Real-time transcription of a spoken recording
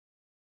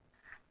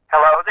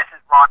Hello, this is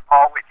Ron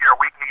Paul with your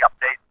weekly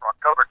update for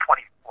October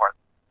 24th.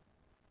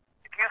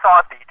 If you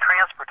thought the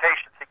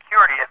Transportation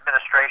Security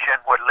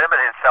Administration would limit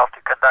itself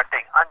to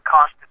conducting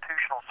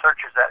unconstitutional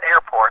searches at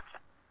airports,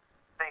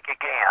 think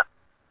again.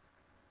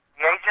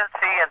 The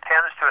agency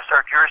intends to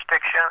assert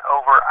jurisdiction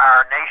over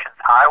our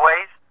nation's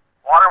highways,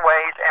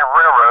 waterways, and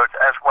railroads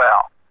as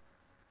well.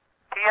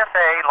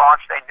 TSA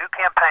launched a new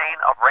campaign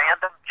of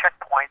random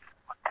checkpoints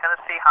on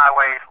Tennessee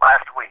highways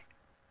last week,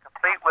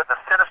 complete with a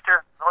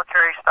sinister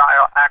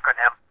military-style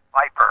acronym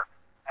vipr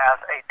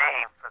as a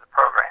name for the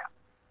program.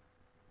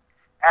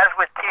 As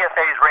with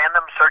TSA's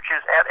random searches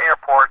at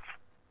airports,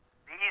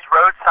 these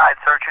roadside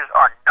searches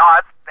are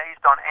not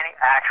based on any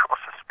actual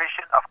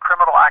suspicion of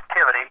criminal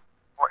activity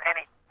or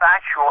any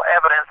factual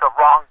evidence of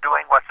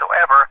wrongdoing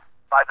whatsoever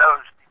by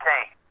those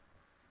detained.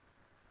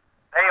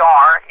 They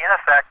are, in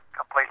effect,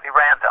 completely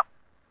random.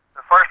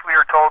 But first, we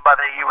are told by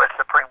the U.S.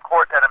 Supreme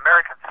Court that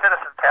American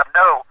citizens have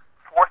no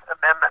Fourth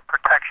Amendment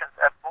protections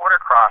at border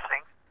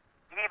crossings,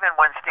 even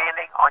when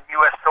standing on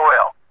U.S.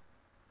 soil.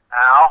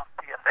 Now,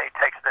 TSA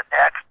takes the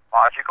next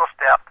logical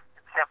step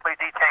and simply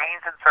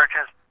detains and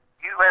searches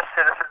U.S.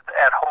 citizens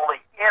at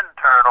wholly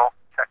internal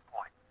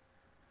checkpoints.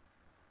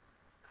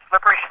 The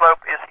slippery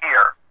slope is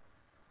here.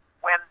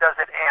 When does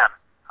it end?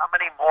 How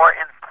many more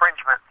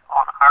infringements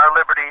on our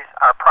liberties,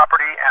 our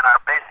property, and our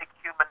basic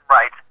human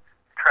rights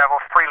to travel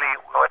freely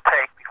will it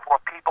take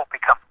before people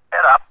become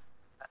fed up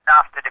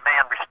enough to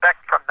demand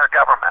respect from their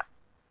government?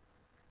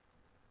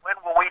 When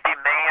will we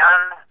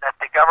demand that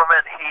the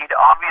government heed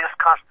obvious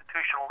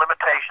constitutional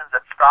limitations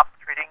and stop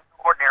treating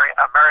ordinary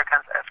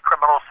Americans as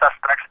criminal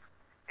suspects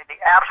in the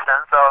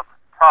absence of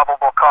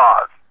probable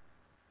cause?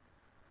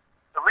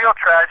 The real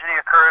tragedy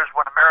occurs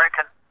when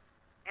Americans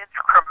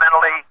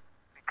incrementally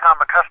become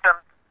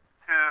accustomed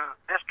to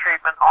this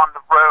treatment on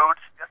the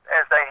roads, just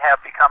as they have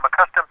become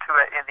accustomed to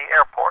it in the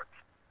airports.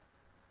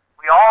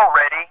 We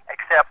already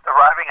accept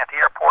arriving at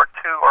the airport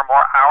 2 or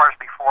more hours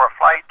before a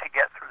flight to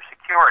get through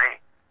security.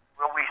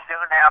 Will we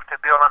soon have to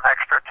build an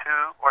extra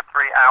 2 or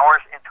 3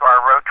 hours into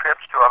our road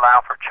trips to allow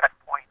for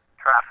checkpoint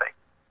traffic?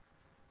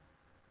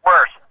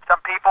 Worse,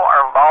 some people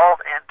are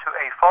lulled into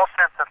a false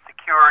sense of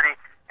security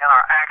and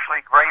are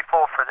actually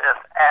grateful for this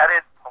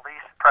added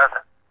police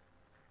presence.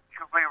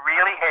 Should we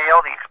really hail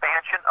the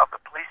expansion of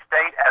the police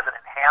state as an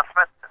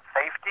enhancement to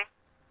safety?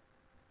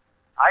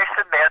 I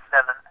submit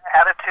that an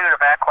attitude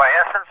of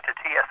acquiescence to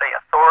TSA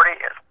authority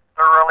is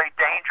thoroughly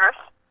dangerous,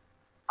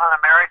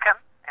 un-American,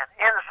 and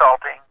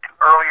insulting to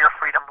earlier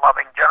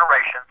freedom-loving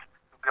generations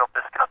who built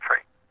this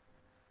country.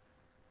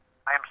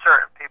 I am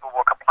certain people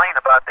will complain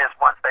about this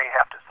once they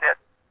have to sit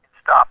and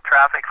stop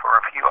traffic for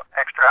a few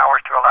extra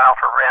hours to allow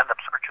for random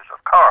searches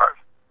of cars.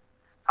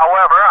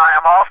 However, I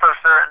am also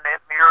certain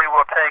it merely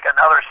will take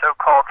another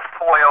so-called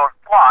foiled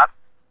plot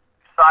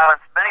to silence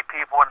many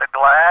people into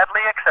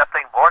gladly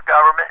accepting more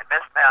government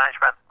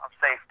mismanagement of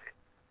safety.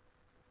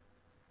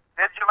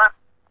 Vigilant,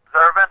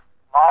 observant,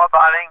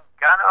 law-abiding,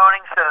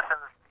 gun-owning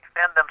citizens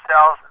defend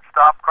themselves and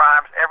stop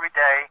crimes every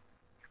day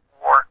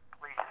before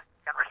police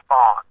can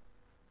respond.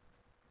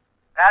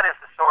 That is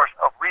the source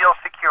of real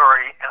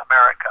security in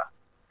America.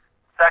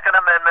 Second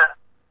Amendment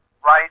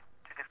right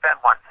to defend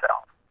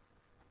oneself.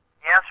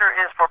 The answer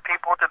is for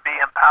people to be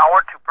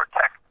empowered to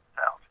protect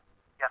themselves.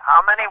 Yet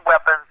how many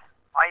weapons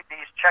might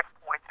these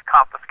checkpoints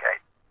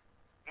confiscate?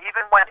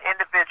 Even when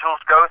individuals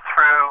go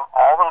through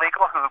all the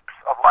legal hoops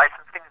of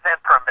licensing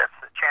and permits,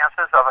 the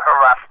chances of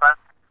harassment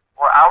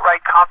or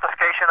outright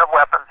confiscation of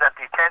weapons and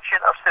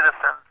detention of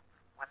citizens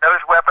when those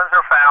weapons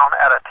are found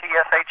at a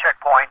TSA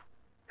checkpoint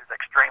is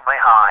extremely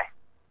high.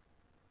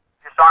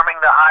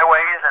 Disarming the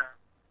highways and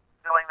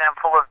filling them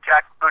full of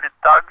jackbooted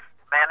thugs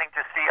demanding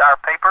to see our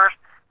papers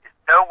is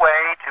no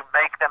way to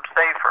make them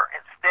safer.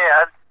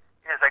 Instead,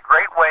 it is a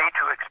great way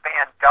to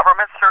expand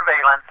government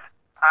surveillance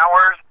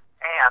powers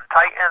and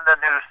tighten the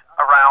noose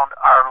around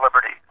our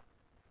liberties.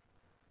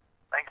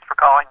 Thanks for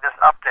calling this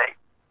update.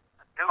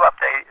 A new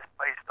update is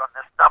placed on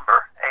this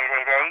number,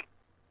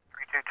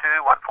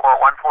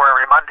 888-322-1414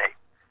 every Monday.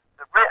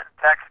 The written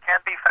text can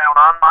be found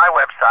on my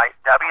website,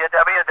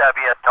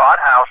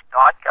 www.house.com.